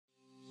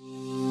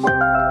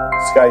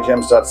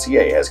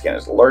Skyjems.ca has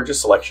Canada's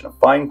largest selection of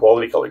fine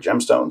quality colored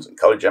gemstones and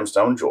colored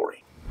gemstone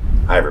jewelry.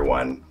 Hi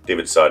everyone,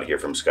 David Sod here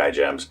from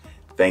Skyjems.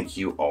 Thank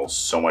you all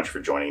so much for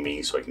joining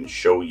me so I can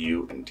show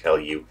you and tell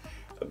you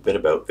a bit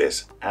about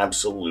this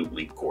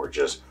absolutely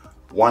gorgeous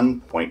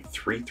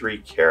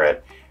 1.33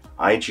 carat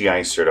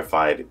IGI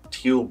certified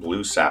teal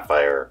blue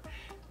sapphire.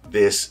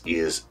 This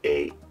is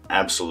a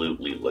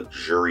absolutely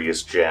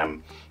luxurious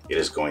gem. It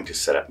is going to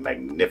set up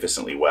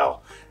magnificently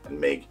well and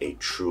make a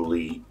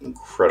truly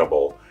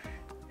incredible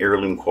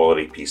heirloom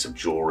quality piece of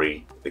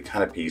jewelry, the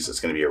kind of piece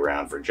that's going to be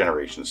around for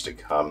generations to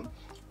come,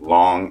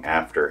 long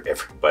after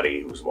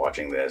everybody who's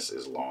watching this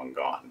is long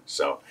gone.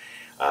 So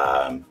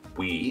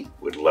we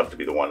would love to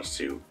be the ones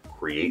to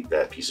create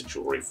that piece of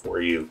jewelry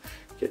for you,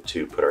 get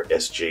to put our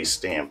SJ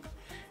stamp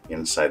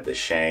inside the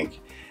shank,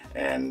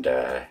 and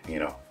you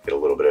know, get a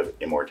little bit of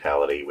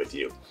immortality with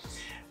you.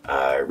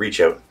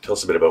 Reach out, tell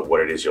us a bit about what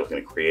it is you're looking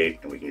to create,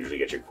 and we can usually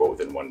get your quote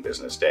within one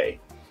business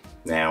day.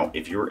 Now,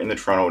 if you're in the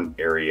Toronto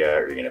area,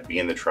 or you're going to be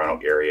in the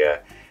Toronto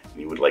area,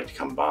 and you would like to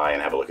come by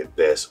and have a look at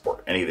this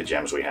or any of the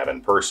gems we have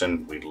in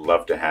person, we'd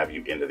love to have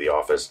you into the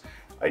office.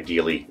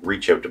 Ideally,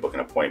 reach out to book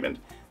an appointment.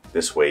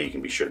 This way you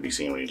can be sure to be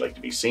seen when you'd like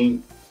to be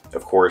seen.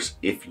 Of course,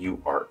 if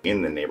you are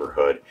in the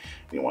neighborhood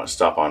and you want to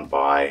stop on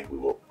by, we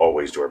will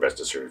always do our best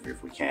to serve you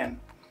if we can.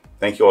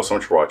 Thank you all so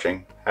much for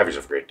watching. Have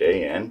yourself a great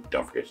day, and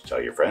don't forget to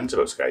tell your friends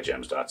about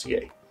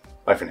Skyjems.ca.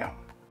 Bye for now.